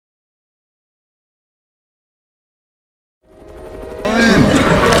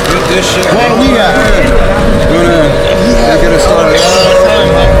this shit. What we got? You wanna get us started?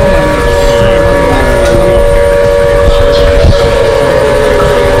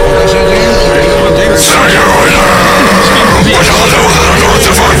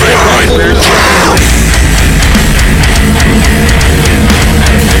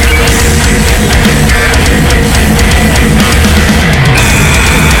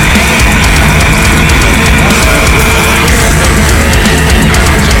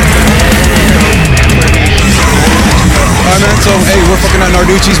 So, hey, we're fucking at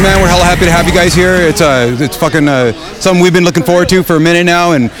Narducci'S, man. We're hella happy to have you guys here. It's fucking something we've been looking forward to for a minute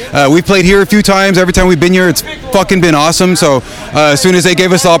now, and we've played here a few times. Every time we've been here, it's fucking been awesome. So, as soon as they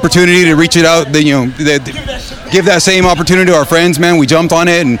gave us the opportunity to reach it out, they give that same opportunity to our friends, man. We jumped on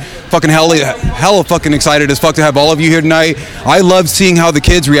it and fucking hella fucking excited as fuck to have all of you here tonight. I loved seeing how the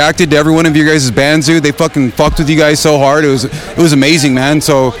kids reacted to every one of your guys' bands, dude. They fucking fucked with you guys so hard. It was amazing, man.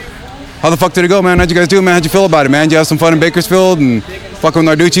 So. How the fuck did it go, man? How'd you guys do, man? How'd you feel about it, man? Did you have some fun in Bakersfield and fuck with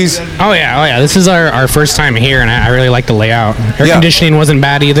Narducci'S? Oh yeah. This is our first time here, and I really like the layout. Air conditioning wasn't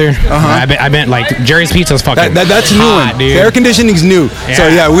bad either. I bet like Jerry's Pizza's fucking that's a new hot, one. dude. The air conditioning's new. Yeah. So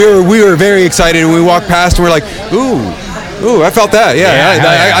yeah, we were very excited, and we walked past, and we're like, ooh, I felt that.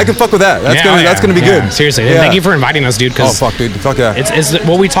 Yeah, I can fuck with that. That's gonna be good. Seriously, thank you for inviting us, dude. Oh fuck, dude, fuck yeah. It's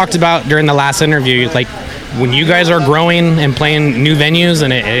what we talked about during the last interview, like. When you guys are growing and playing new venues,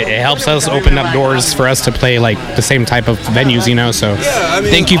 and it helps us open up doors for us to play like the same type of venues, you know. So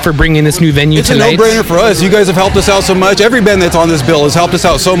thank you for bringing this new venue tonight. It's a no-brainer for us. You guys have helped us out so much. Every band that's on this bill has helped us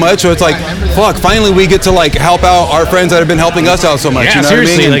out so much. So it's like, fuck, finally we get to like help out our friends that have been helping us out so much. Yeah, you know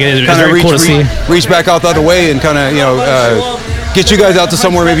seriously, what I mean? like it's very cool to see. Reach back out the other way and kind of get you guys out to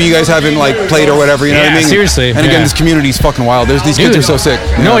somewhere maybe you guys haven't like played or whatever, you know what I mean? Seriously. And again, this community's fucking wild. These kids are so sick.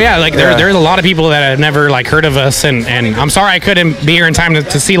 There's a lot of people that have never like heard of us, and I'm sorry I couldn't be here in time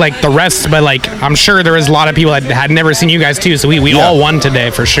to see like the rest, but like I'm sure there was a lot of people that had never seen you guys too. So we all won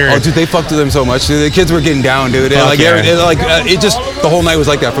today for sure. Oh, dude, they fucked with them so much. Dude. The kids were getting down, dude. It just the whole night was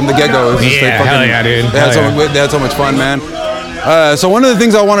like that from the get go. Hell yeah, dude. They had so much fun, man. So one of the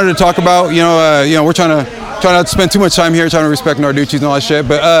things I wanted to talk about, we're trying not to spend too much time here, trying to respect Narducci'S and all that shit,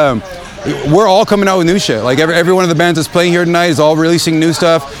 but we're all coming out with new shit. Like every one of the bands that's playing here tonight is all releasing new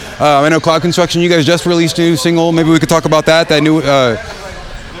stuff. I know Cloud Construction, you guys just released a new single. Maybe we could talk about that new.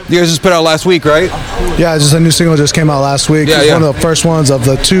 You guys just put out last week, right? Yeah, just a new single just came out last week. It's one of the first ones of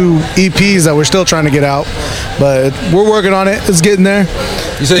the 2 EPs that we're still trying to get out, but we're working on it. It's getting there.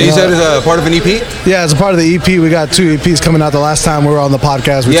 You said it's a part of an EP? Yeah, it's a part of the EP. We got 2 EPs coming out. The last time we were on the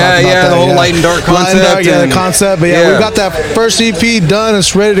podcast, we talked about that. The whole light and dark concept. The concept. But we've got that first EP done.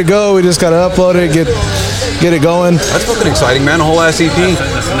 It's ready to go. We just got to upload it, get it going. That's fucking exciting, man. A whole ass EP.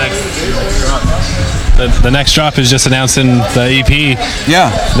 That's the next drop. The next drop is just announcing the EP. Yeah.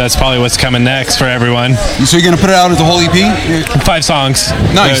 That's probably what's coming next for everyone. So you're going to put it out as a whole EP? 5 songs.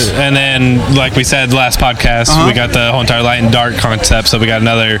 Nice. And then, like we said last podcast, we got the whole entire light and dark concept, so we got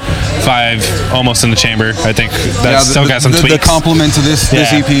another 5 almost in the chamber. I think that's still got some tweaks. The complement to this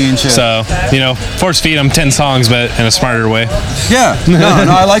EP and shit. So, force feed them 10 songs, but in a smarter way. Yeah. No,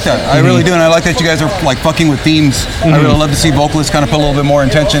 I like that. I really do, and I like that you guys are like fucking with themes. I really love to see vocalists kind of put a little bit more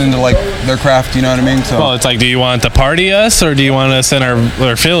intention into like their craft, you know what I mean? So. Well, it's like, do you want to party us, or do you want us in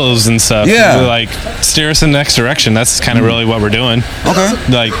our feels and stuff? Yeah. Like, steer us in the next direction. That's kind of really what we're doing. Okay.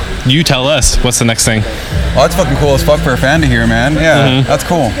 Like, you tell us what's the next thing. Oh, that's fucking cool as fuck for a fan to hear, man. Yeah, that's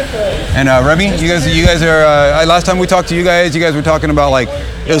cool. And Remy, you guys are. Last time we talked to you guys were talking about like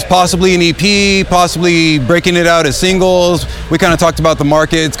it was possibly an EP, possibly breaking it out as singles. We kind of talked about the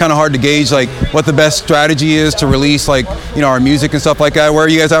market. It's kind of hard to gauge like what the best strategy is to release like our music and stuff like that. Where are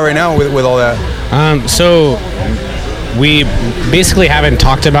you guys at right now with all that? So we basically haven't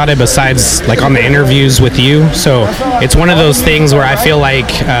talked about it besides like on the interviews with you. So it's one of those things where I feel like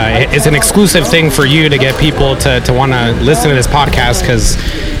it's an exclusive thing for you to get people to want to listen to this podcast, because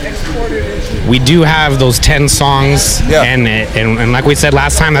we do have those 10 songs, and like we said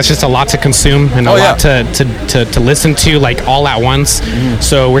last time, that's just a lot to consume and a lot to listen to like all at once.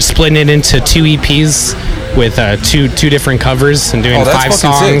 So we're splitting it into 2 EPs with two different covers and doing 5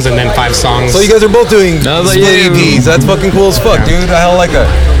 songs and then 5 songs. So you guys are both doing split EPs. That's fucking cool as fuck, dude. I hell like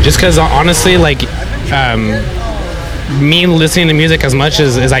that. Just because honestly, like me listening to music as much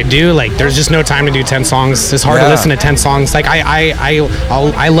as I do, like there's just no time to do 10 songs. It's hard to listen to 10 songs. Like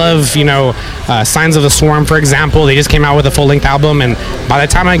I love Signs of the Swarm, for example. They just came out with a full-length album, and by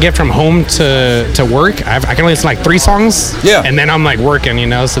the time I get from home to work, I can only listen to like 3 songs. Yeah. And then I'm like working,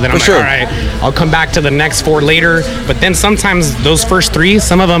 so then I'm all right, I'll come back to the next 4 later. But then sometimes those first 3,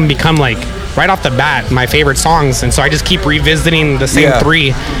 some of them become like right off the bat my favorite songs, and so I just keep revisiting the same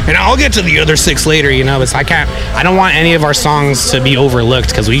 3, and I'll get to the other 6 later, you know. But I don't want any of our songs to be overlooked,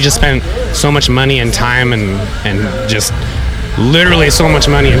 because we just spent so much money and time and just literally so much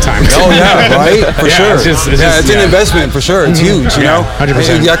money and time. Oh yeah, right, for sure. It's an investment for sure. It's huge, you know.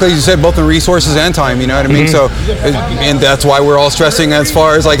 100%. Exactly as you said, both in resources and time. You know what I mean? So, and that's why we're all stressing as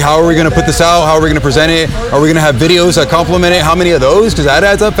far as like, how are we going to put this out? How are we going to present it? Are we going to have videos that complement it? How many of those? Because that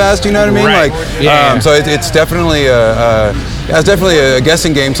adds up fast. You know what I mean? Right. Like, so it's definitely it's definitely a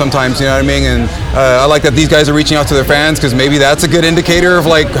guessing game sometimes. You know what I mean? And I like that these guys are reaching out to their fans, because maybe that's a good indicator of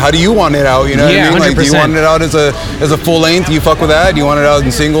like, how do you want it out? You know what I mean? 100%. Like, do you want it out as a full length? You fuck with that? Do you want it out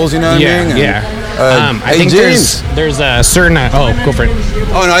in singles? You know what I mean? And, I think James, there's a certain. Go for it.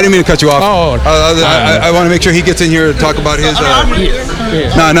 Oh no, I didn't mean to cut you off. I want to make sure he gets in here to talk about his.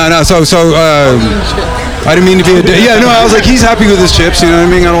 No. So I didn't mean to be I was like, he's happy with his chips. You know what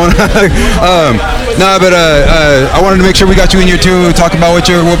I mean? I don't want to. But I wanted to make sure we got you in here too. Talk about what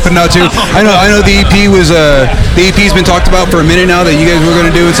we're putting out too. I know the EP was the EP's been talked about for a minute now, that you guys were going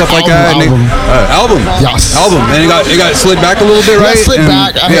to do and stuff like that. Album. Yes. Album. And it got slid back a little bit, right? Yeah, slid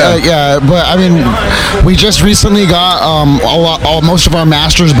back. But I mean, we just recently got most of our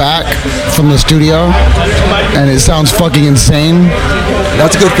masters back from the studio, and it sounds fucking insane.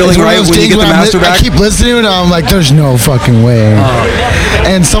 That's a good feeling, right? When you get the master back. I keep listening and I'm like, there's no fucking way.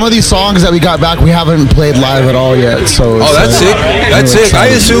 And some of these songs that we got back, we haven't played live at all yet. So that's sick. That's sick.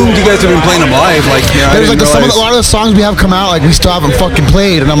 I assumed you guys have been playing them live. Like, there's like a lot of the songs we have come out, like we still haven't fucking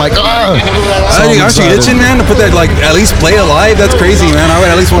played, and I'm like, aren't you itching, man, to put that, like, at least play it live? That's crazy, man. I would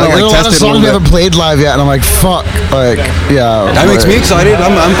at least want to like test it a little bit. There's a lot of songs we haven't played live yet, and I'm like, fuck, like, That makes me excited.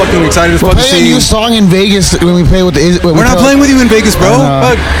 I'm fucking excited as fuck to see. We're playing a new song in Vegas when we play with the. We're not playing with you in Vegas, bro.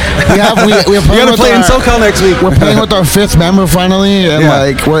 Fuck. We gotta play in SoCal next week. We're playing with our 5th member finally, and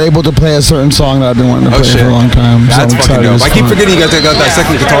like we're able to play a certain song that I've been wanting to play for a long time. That's fucking dope. I keep forgetting you guys got that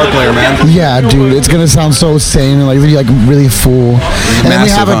second guitar player, man. Yeah, dude, it's gonna sound so insane and like really full. And then we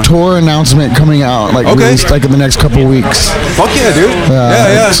have a tour announcement coming out, like released like in the next couple weeks. Fuck yeah, dude.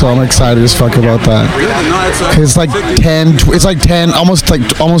 Yeah. So I'm excited as fuck about that. Cause it's like 10, almost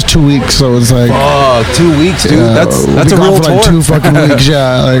 2 weeks. So it's like 2 weeks, dude. That's a real tour. Like 2 fucking weeks.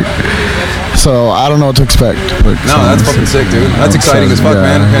 Yeah, like. So I don't know what to expect. But that's fucking sick, dude. That's exciting as fuck,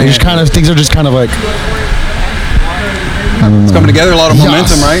 man. Things are just kind of like. It's coming together, a lot of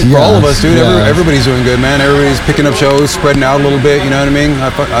momentum, right? For all of us, dude. Everybody's doing good, man. Everybody's picking up shows, spreading out a little bit. You know what I mean?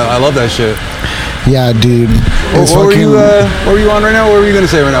 I love that shit. Yeah, dude. What were you on right now? What were you gonna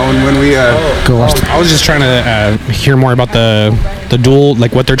say right now when we go? I was just trying to hear more about the dual,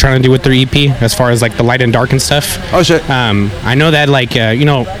 like what they're trying to do with their EP, as far as like the light and dark and stuff. Oh shit. I know that like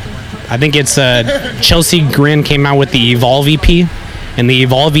I think it's Chelsea Grin came out with the Evolve EP, and the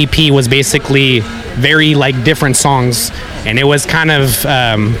Evolve EP was basically very like different songs, and it was kind of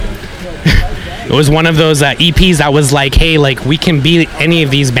it was one of those EPs that was like, hey, like we can be any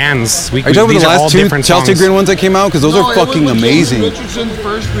of these bands. Are you talking about the last 2 Chelsea Grin ones that came out? Because those are fucking amazing.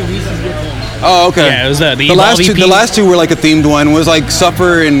 Oh, okay. Yeah, it was the last two. The last 2 were like a themed one. Was like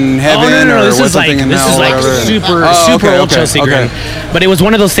Suffer in Heaven no, or this is something like, in this Hell. is like super old Chelsea Grin. But it was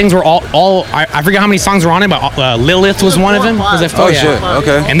one of those things where I forget how many songs were on it, but Lilith was one of them. Was it? Oh shit.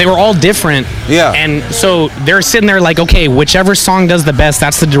 Okay. And they were all different. Yeah. And so they're sitting there like, okay, whichever song does the best,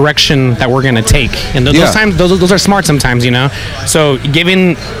 that's the direction that we're gonna take. And those are smart sometimes, you know. So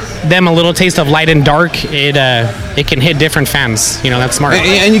giving them a little taste of light and dark, it can hit different fans. You know, that's smart.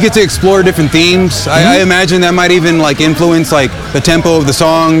 And you get to explore different themes. I imagine that might even like influence like the tempo of the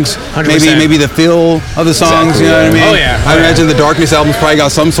songs, 100%. maybe the feel of the songs. You know what I mean? Oh yeah. I imagine the Darkness album's probably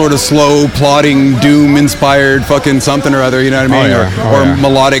got some sort of slow, plotting, doom-inspired fucking something or other. You know what I mean? Or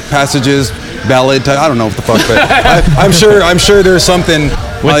melodic passages, ballad type. I don't know what the fuck, but I'm sure there's something.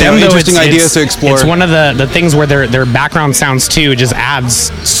 With them, though, interesting ideas to explore. It's one of the things where their background sounds too just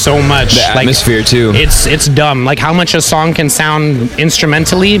adds so much. The atmosphere too. It's dumb. Like how much a song can sound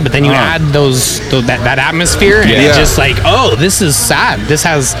instrumentally, but then you add that atmosphere, and it's just like, oh, this is sad. This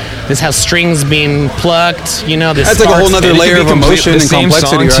has strings being plucked. You know, this. That's like a whole other layer of emotion and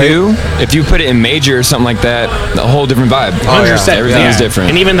complexity, right? Too. If you put it in major or something like that, a whole different vibe. 100%. Everything is different,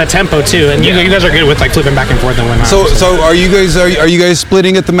 and even the tempo too. And you guys are good with like flipping back and forth and whatnot. So are you guys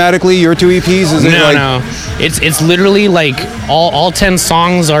splitting it thematically, your 2 EPs? Is it no. It's literally like all 10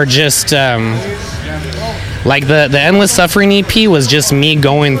 songs are just like the Endless Suffering EP was just me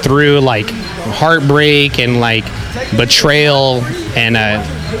going through like heartbreak and like betrayal and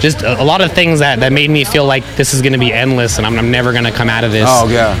just a lot of things that made me feel like this is gonna be endless and I'm never gonna come out of this. Oh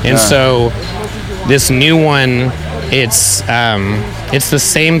yeah. And so this new one it's the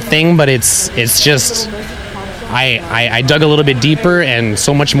same thing, but it's just I dug a little bit deeper, and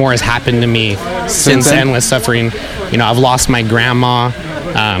so much more has happened to me since Endless Suffering. You know, I've lost my grandma,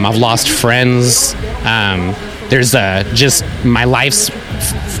 I've lost friends. There's just my life's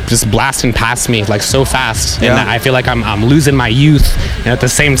just blasting past me like so fast, and I feel like I'm losing my youth, and at the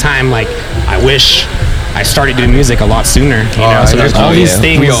same time, like I wish I started doing music a lot sooner, you know. So there's all these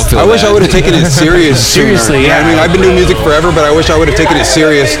things. I wish I would have taken it serious. Seriously, I mean, I've been doing music forever, but I wish I would have taken it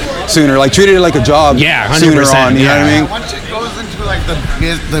serious sooner. Like treated it like a job. Yeah, 100%. Sooner on. You know what I mean? Once it goes into like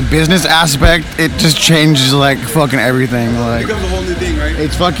the business aspect, it just changes like fucking everything. Like It becomes a whole new thing, right?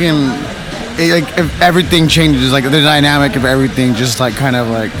 it's fucking like if everything changes, like the dynamic of everything just like kind of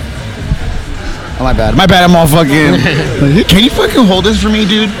like. Oh, my bad, I'm all fucking. Can you fucking hold this for me,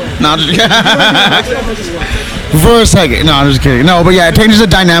 dude? No, I'm just for a second. No, I'm just kidding. No, but yeah, it changes the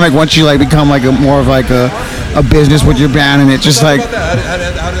dynamic once you like become like more of like a business with your band, and it just like. How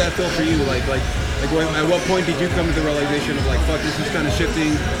did that feel for you? Like at what point did you come to the realization of like, fuck, this is kind of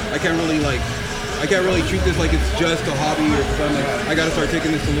shifting. I can't really treat this like it's just a hobby or fun. Like, I gotta start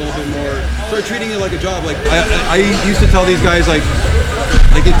taking this a little bit more. Start treating it like a job. Like I used to tell these guys like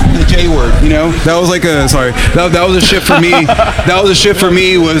it's the J word, you know. That was like that was a shift for me. That was a shift for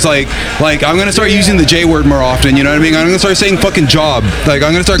me. Was like I'm gonna start using the J word more often. You know what I mean? I'm gonna start saying fucking job. Like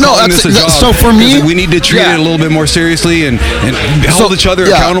I'm gonna start calling this a job. So for me, we need to treat it a little bit more seriously and hold each other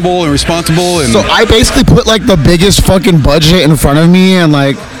accountable and responsible. And so I basically put like the biggest fucking budget in front of me, and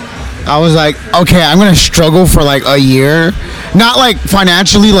like. I was like, okay, I'm gonna struggle for like a year, not like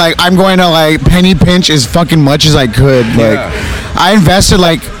financially, like I'm going to like penny pinch as fucking much as I could. Like, I invested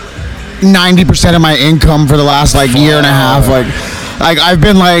like 90% of my income for the last like year and a half. Like I've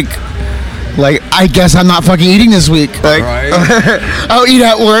been like I guess I'm not fucking eating this week. Like, I'll eat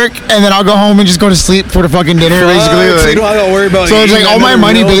at work and then I'll go home and just go to sleep for the fucking dinner, basically. Like, so you don't have to worry about. So it's like all my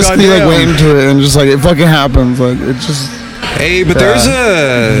money basically like went into it, and just like it fucking happens. Like it just. Hey, but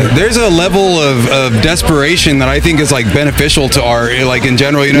there's a level of desperation that I think is like beneficial to art, like in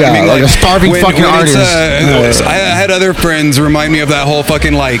general. You know what I mean? Like a starving fucking artist. I had other friends remind me of that whole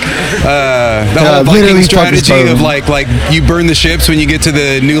fucking like that whole Viking strategy of like you burn the ships when you get to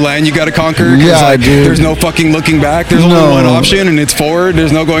the new land you got to conquer. Yeah, like, dude. There's no fucking looking back. There's only one option, and it's forward.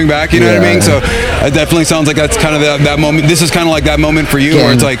 There's no going back. You know what I mean? So it definitely sounds like that's kind of that moment. This is kind of like that moment for you,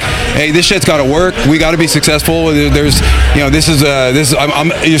 where it's like, hey, this shit's got to work. We got to be successful. There's, you know, this is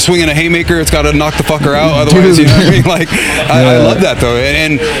you're swinging a haymaker. It's got to knock the fucker out. Otherwise, you know what I mean? Like, I love that though,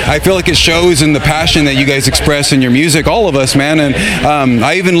 and I feel like it shows in the passion that you guys express in your music. All of us, man, and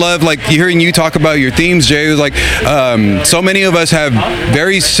I even love like hearing you talk about your themes, Jay. It was like so many of us have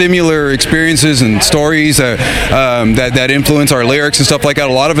very similar experiences and stories that influence our lyrics and stuff like that.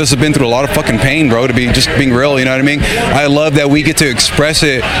 A lot of us have been through a lot of fucking pain, bro. To be just being real, you know what I mean? I love that we get to express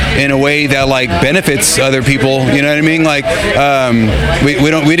it in a way that like benefits other people. You know what I mean? Like.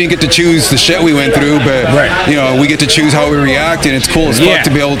 We didn't get to choose the shit we went through, but you know, we get to choose how we react, and it's cool as fuck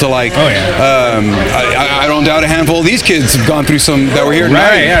to be able to like. I don't doubt a handful of these kids have gone through some that were here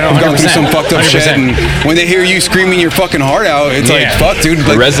tonight. Have gone through some fucked up 100%. Shit, and when they hear you screaming your fucking heart out, it's like fuck, dude.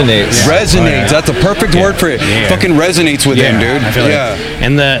 Like, resonates. That's a perfect word for it. Fucking resonates with them, dude. I feel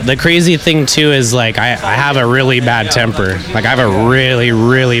and the crazy thing too is like I have a really bad temper. Like I have a really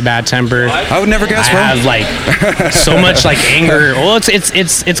really bad temper. I would never guess, bro. I have like so much like anger. Well,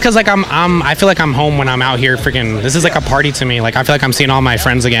 it's because like I feel like I'm home when I'm out here. Freaking, this is like a party to me. Like I feel like I'm seeing all my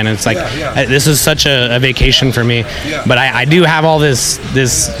friends again. It's like this is such a vacation for me. But I do have all this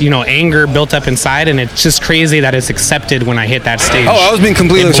you know anger built up inside, and it's just crazy that it's accepted when I hit that stage. Oh, I was being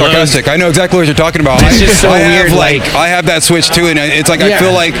completely sarcastic. I know exactly what you're talking about. It's just so weird. Like I have that switch too, and it's like I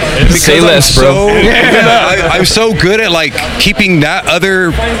feel like because say less, bro. I'm so good at like keeping that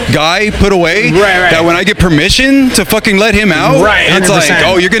other guy put away that when I get permission to fucking let him out, it's like,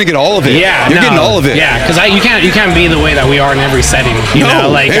 oh, you're gonna get all of it. Yeah, you're getting all of it. Yeah, because you can't be the way that we are in every setting. You know,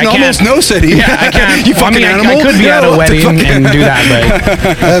 like in almost no setting. Yeah, I can't. You fucking animal. I could be at a wedding and do that,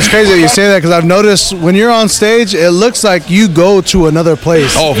 but that's crazy that you say that, because I've noticed when you're on stage, it looks like you go to another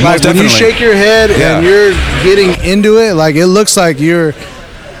place. Oh, like when you shake your head and you're getting into it, like it looks like you're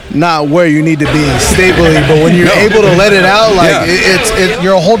not where you need to be stably, but when you're able to let it out, like it's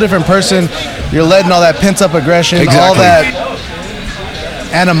you're a whole different person. You're letting all that pent up aggression, all that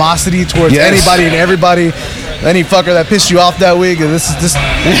animosity towards anybody and everybody. any fucker that pissed you off that week. And this is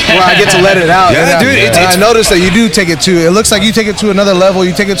where I get to let it out. Yeah, dude. I noticed that you do take it to. It looks like you take it to another level.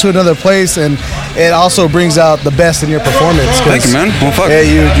 You take it to another place, and it also brings out the best in your performance. Thank you, man. Well, fuck. Yeah,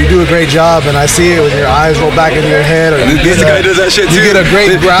 you do a great job, and I see it when your eyes roll back into your head. Or This guy does that shit too. You get a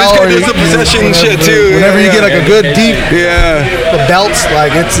great growl. This guy does the possession shit too. Whenever you get like a good deep, the belts,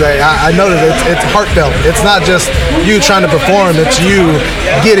 like I noticed it's heartfelt. It's not just you trying to perform. It's you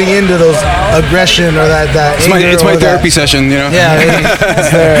getting into those aggression or that anger. It's my therapy session, you know. Yeah,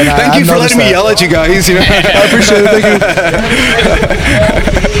 it's there. Thank you for letting me yell at you guys. You know, I appreciate it. Thank you.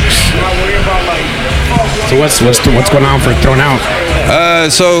 So what's going on for Thrown Out?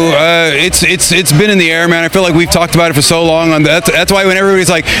 It's been in the air, man. I feel like we've talked about it for so long. That's why when everybody's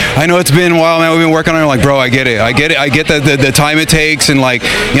like, I know it's been a while, man. We've been working on it. I'm like, bro, I get it. I get the time it takes, and like,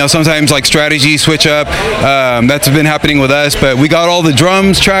 you know, sometimes like strategies switch up. That's been happening with us, but we got all the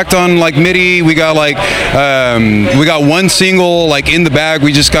drums tracked on like MIDI. We got like we got one single like in the bag.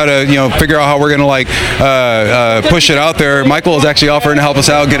 We just gotta, you know, figure out how we're gonna like push it out there. Michael is actually offering to help us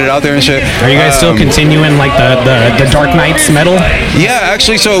out, get it out there and shit. Are you guys still continuing like the Dark Knights metal? Yeah,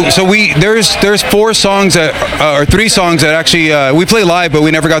 actually, so there's 4 songs that or 3 songs that actually we play live, but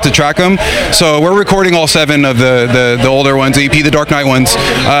we never got to track them. So we're recording all 7 of the older ones, the EP, the Dark Knight ones.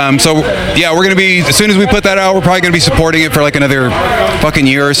 So yeah, we're gonna be, as soon as we put that out, we're probably gonna be supporting it for like another fucking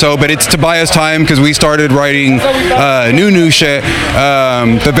year or so. But it's to buy us time because we started writing new shit.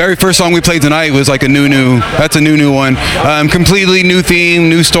 The very first song we played tonight was like a new. That's a new one. Completely new theme,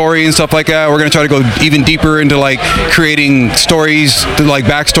 new story and stuff like that. We're gonna try to go even deeper into like creating stories, to like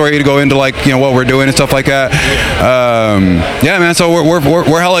backstory, to go into like, you know, what we're doing and stuff like that. Yeah, man. So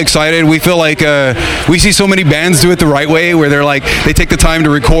we're hella excited. We feel like we see so many bands do it the right way, where they're like, they take the time to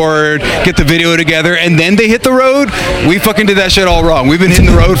record, get the video together, and then they hit the road. We fucking did that shit all wrong. We've been hitting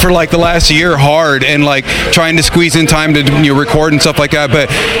the road for like the last year hard, and like trying to squeeze in time to, you know, record and stuff like that. But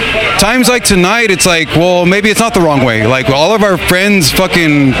times like tonight, it's like, well, maybe it's not the wrong way. Like, all of our friends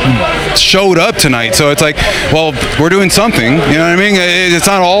fucking showed up tonight, so it's like, well, we're doing something. You know what I mean? It's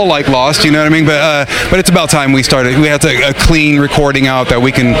not all like lost. You know what I mean? But it's about time we started. We had a clean recording out that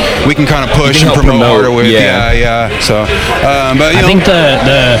we can kind of push and promote harder with. Yeah. So, but I think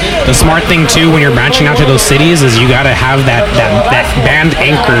the smart thing too when you're branching out to those cities is you gotta have that band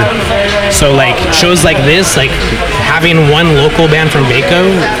anchor. So like shows like this, like having one local band from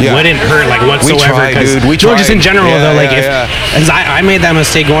Baco wouldn't hurt like whatsoever. We tried. Just in general though, like because I made that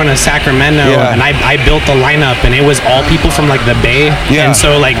mistake going to Sacramento and I built the lineup and it was all people from like the Bay, and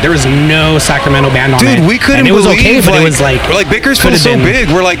so like there was no Sacramento band on it. Dude, we couldn't. And it was believe, okay, but it was like Bakersfield's so big.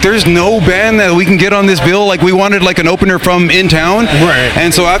 We're like, there's no band that we can get on this bill. Like, we wanted like an opener from in town, right?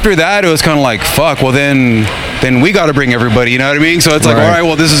 And so after that, it was kind of like, fuck. Well, then we got to bring everybody. You know what I mean? So it's like, all right,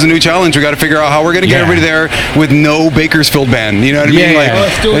 well, this is a new challenge. We got to figure out how we're gonna get everybody there with no Bakersfield band. You know what I mean? Like,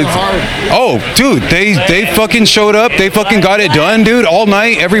 oh, dude, they fucking showed up. They fucking got it done, dude. All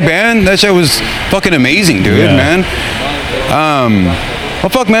night, every band. That shit was fucking amazing, dude, man. Well,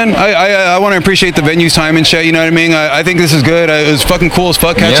 fuck, man. I want to appreciate the venue's time and shit. You know what I mean? I think this is good. It was fucking cool as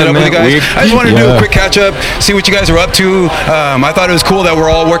fuck catching up with you guys. I just wanted to do a quick catch up, see what you guys are up to. I thought it was cool that we're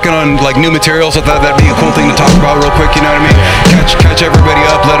all working on like new materials. I thought that'd be a cool thing to talk about real quick. You know what I mean? Catch everybody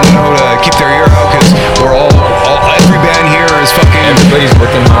up. Let them know to keep their ear out, because we're all every band here is fucking. Everybody's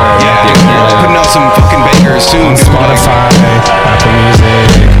working hard. Yeah, dude, we're all putting out some fucking bangers soon. Spotify, Apple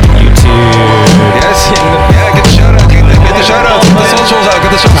Music, YouTube. Yes. Yeah, get the shout out. Get the shout out. Get the socials out.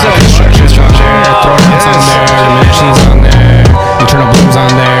 Get the socials out. Thrown Out's on there. Reminitions on there. Eternal Bloom's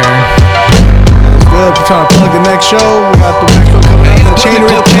on there. Good. We're trying to plug the next show. We got the next show coming up. Chain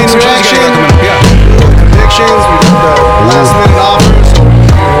reaction. Convictions. We got the last minute offers. So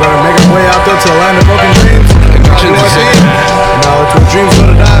we're gonna make our way out there to the land of broken dreams. Convictions. You know, it's where dreams go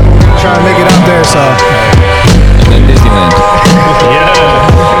to die, but we're gonna try to make it out there. So. And then Disneyland.